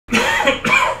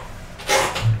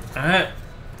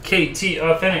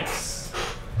KTAuthentics.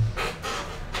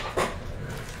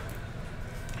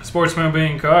 Sports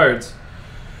memorabilia cards.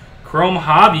 Chrome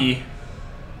Hobby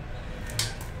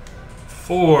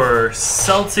for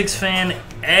Celtics fan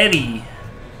Eddie.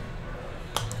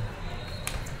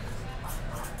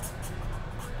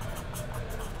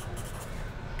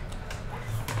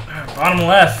 Bottom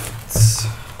left,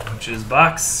 which is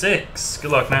box 6.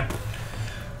 Good luck, man.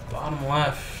 Bottom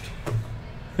left.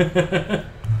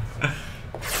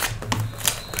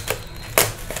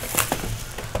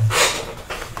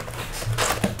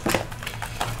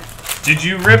 Did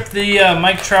you rip the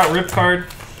Mike Trout rip card?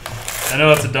 I know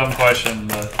that's a dumb question,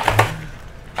 but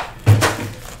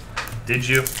did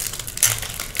you?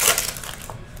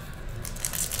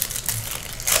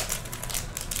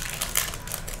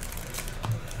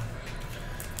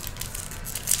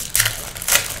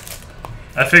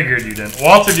 I figured you didn't.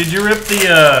 Walter, did you rip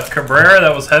the Cabrera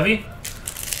that was heavy?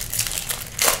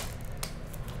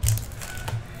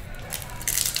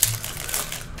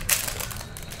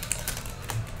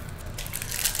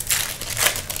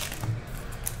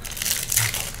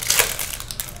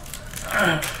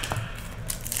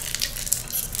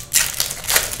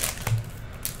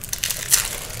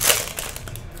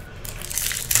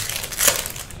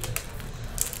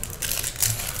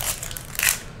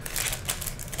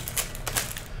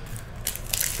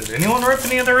 Did anyone rip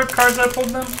any of the rip cards I pulled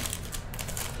them?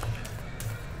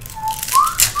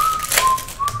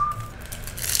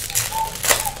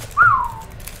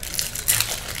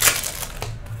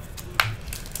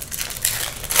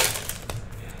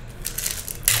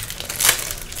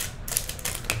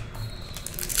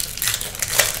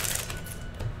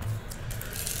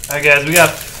 Alright guys, we got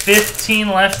 15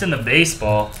 left in the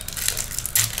baseball. I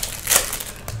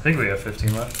think we got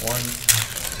 15 left.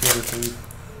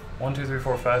 1, 2, 3,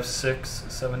 4, 5, 6,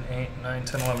 7, 8, 9,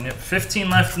 10, 11. Yep, 15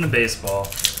 left in the baseball.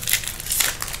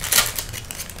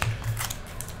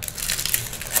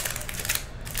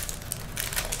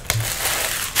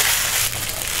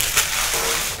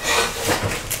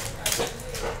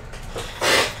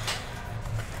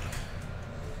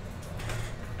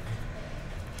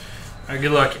 All right,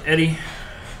 good luck, Eddie.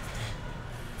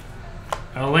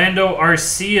 Orlando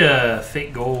Arcia,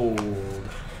 fake gold.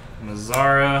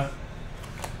 Mazzara.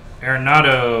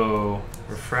 Arenado,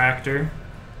 refractor.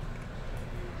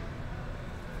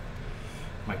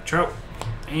 Mike Trout.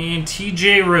 And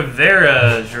TJ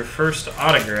Rivera is your first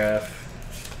autograph.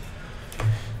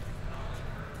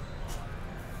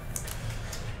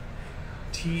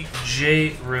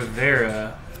 TJ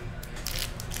Rivera.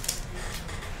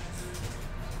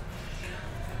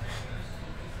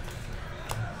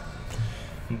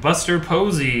 Buster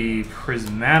Posey,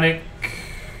 prismatic.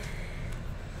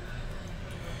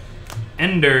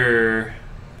 Ender,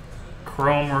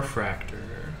 chrome refractor.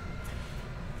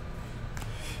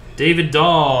 David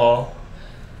Dahl.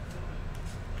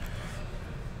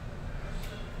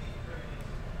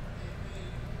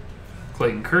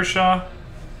 Clayton Kershaw.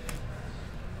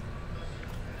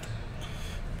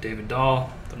 David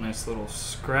Dahl, with a nice little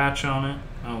scratch on it.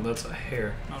 Oh, that's a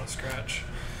hair, not a scratch.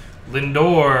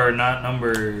 Lindor, not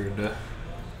numbered.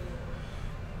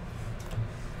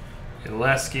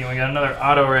 Last game, we got another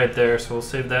auto right there, so we'll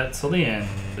save that till the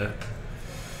end.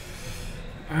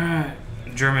 Alright,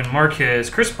 German Marquez,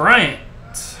 Chris Bryant.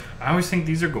 I always think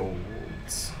these are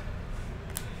golds.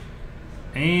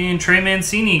 And Trey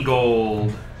Mancini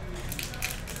gold.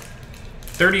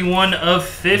 31 of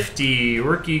 50,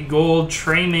 rookie gold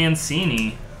Trey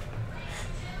Mancini.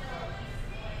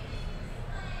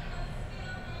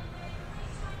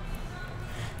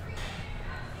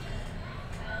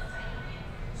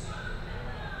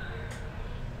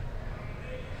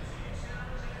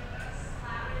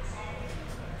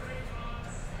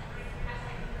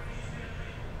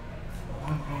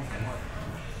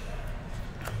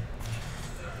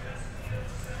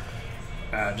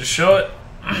 Just show it.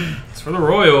 It's for the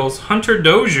Royals. Hunter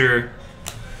Dozier.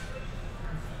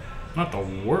 Not the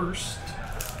worst.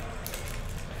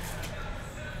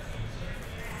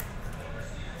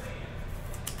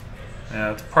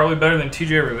 Yeah, it's probably better than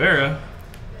TJ Rivera.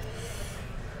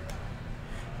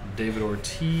 David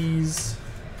Ortiz.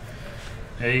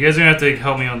 Yeah, you guys are going to have to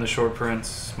help me on the short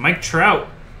prints. Mike Trout.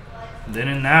 Then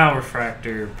and now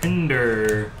refractor.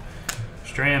 Pinder.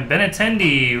 Strand.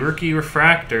 Benintendi, rookie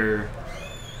refractor.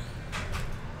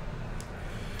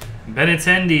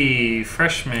 Benintendi,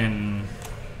 freshman.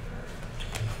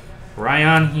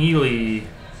 Ryan Healy.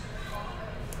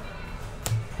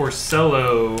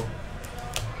 Porcello.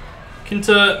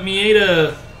 Kenta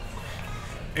Maeda.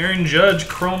 Aaron Judge,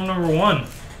 chrome #1.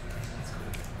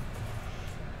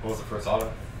 What was the first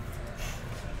auto?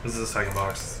 This is the second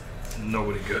box.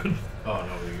 Nobody good. Oh,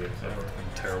 nobody good. So.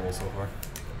 Terrible so far.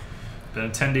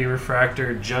 Benintendi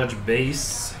refractor, Judge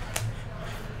base.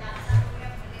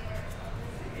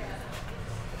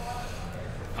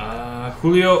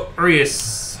 Julio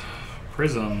Urias,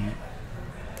 Prism.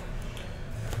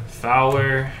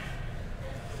 Fowler.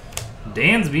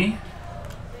 Dansby.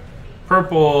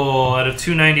 Purple out of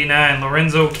 299,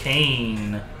 Lorenzo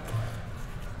Cain.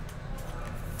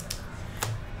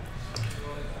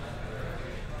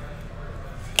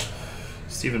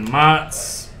 Steven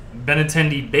Matz.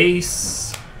 Benintendi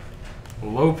base.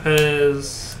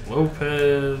 Lopez.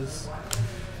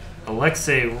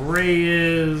 Alexei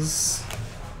Reyes.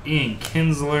 Ian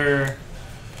Kinsler.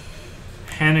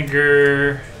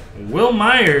 Haniger. Will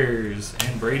Myers.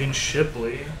 And Braden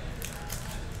Shipley.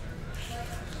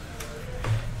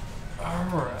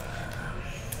 Alright.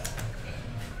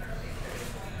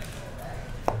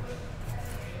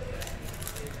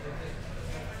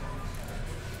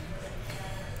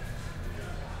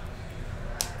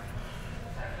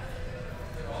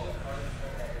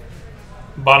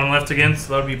 Bottom left again,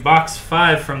 so that'll be box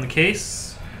 5 from the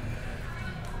case.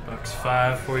 Box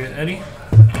 5 for you, Eddie.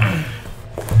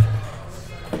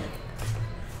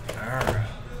 Alright.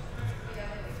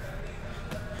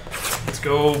 Let's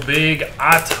go, Big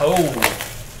Otto.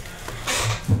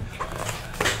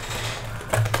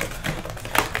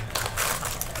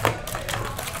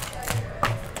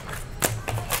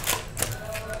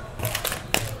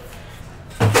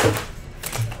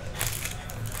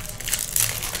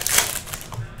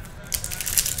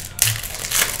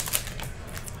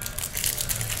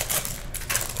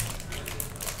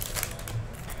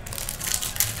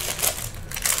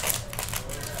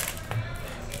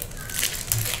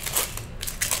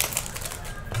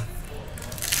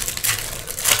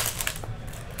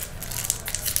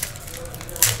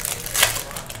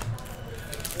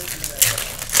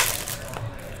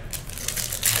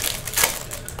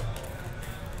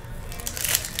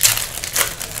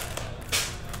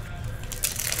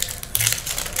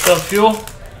 What's up, Fuel?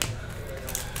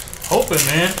 Hoping,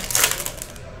 man.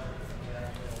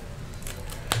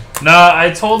 Nah,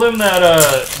 I told him that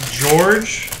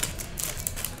George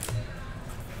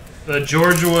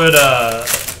would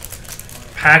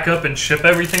pack up and ship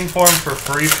everything for him for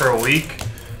free for a week,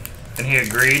 and he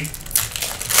agreed.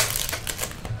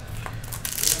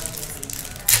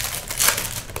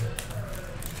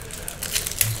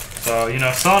 So, you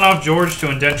know, selling off George to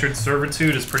indentured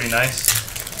servitude is pretty nice.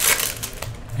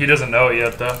 He doesn't know it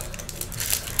yet, though.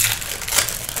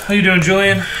 How you doing,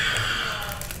 Julian?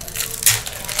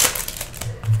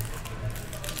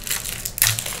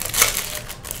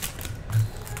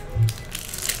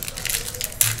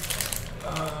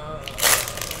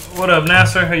 What up,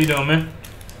 Nasser? How you doing, man?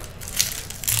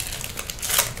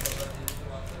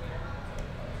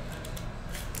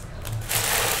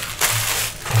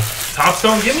 Tops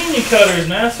don't give me any cutters,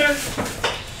 Nasser.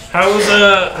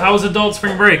 How was adult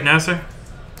spring break, Nasser?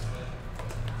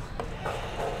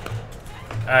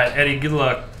 Alright, Eddie, good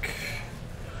luck.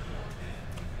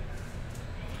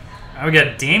 We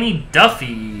got Danny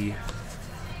Duffy.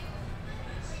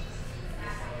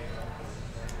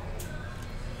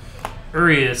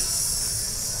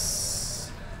 Urias.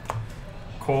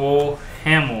 Cole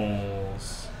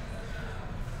Hamels.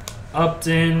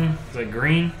 Upton. Is that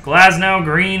green? Glasnow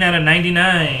green out of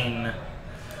 99.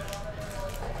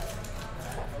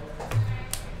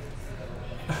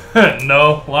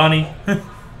 No, Lonnie.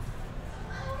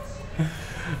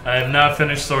 I have not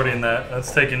finished sorting that.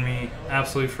 That's taken me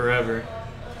absolutely forever.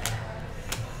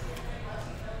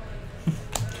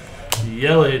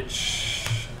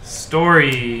 Yelich.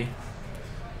 Story.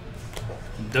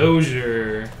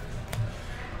 Dozier.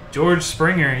 George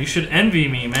Springer. You should envy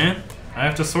me, man. I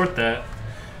have to sort that.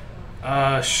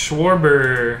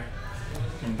 Schwarber.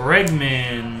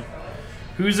 Bregman.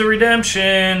 Who's a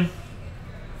redemption?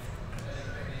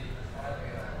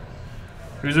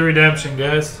 Who's a redemption,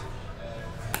 guys?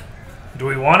 Do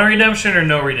we want a redemption or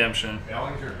no redemption?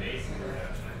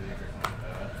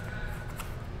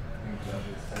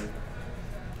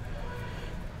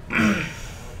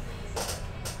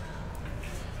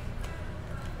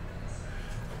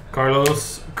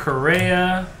 Carlos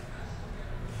Correa.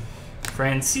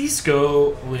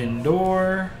 Francisco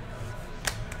Lindor.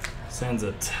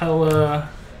 Sanzatella.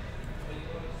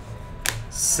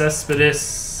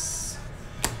 Cespedes.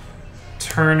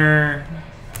 Turner.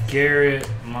 Garrett,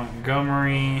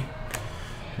 Montgomery,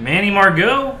 Manny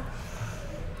Margot.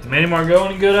 Is Manny Margot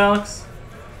any good, Alex?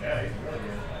 Yeah, he's really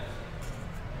good.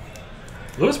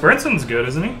 Lewis Brinson's good,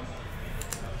 isn't he? Yeah,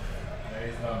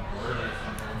 he's not good or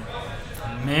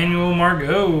something. Emmanuel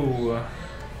Margot.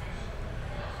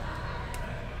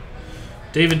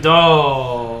 David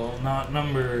Dahl, not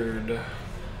numbered.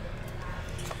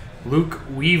 Luke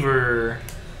Weaver.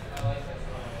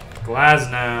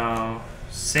 Glasnow.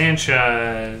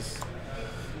 Sanchez.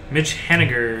 Mitch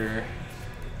Henniger.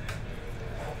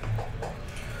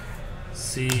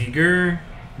 Seager.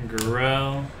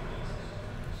 Gurrell.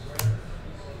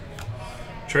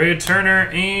 Trey Turner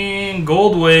and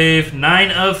Gold Wave.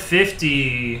 9 of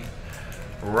 50.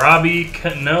 Robbie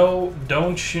Cano,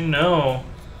 don't you know?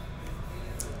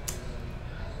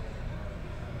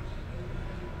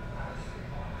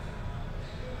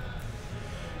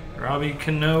 Robbie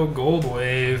Cano, Gold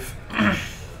Wave.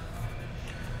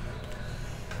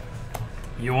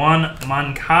 Yohan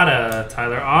Moncada,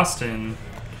 Tyler Austin,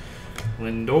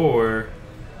 Lindor,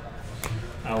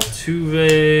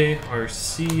 Altuve,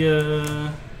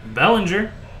 Arcia,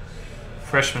 Bellinger,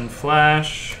 Freshman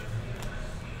Flash,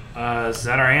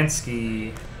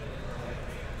 Zadaransky,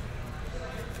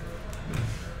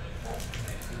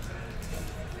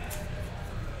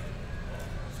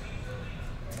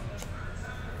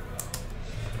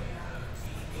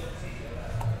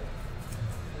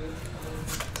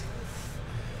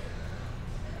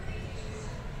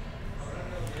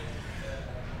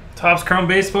 Topps Chrome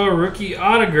Baseball rookie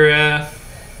autograph.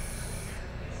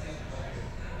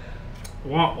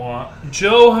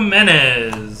 Joe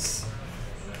Jimenez.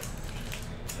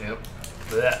 Yep,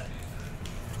 that.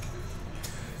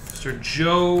 Mr.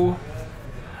 Joe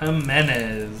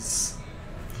Jimenez.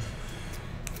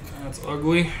 That's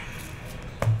ugly.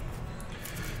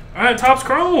 All right, Topps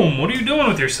Chrome. What are you doing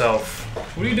with yourself?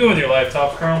 What are you doing with your life,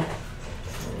 Topps Chrome?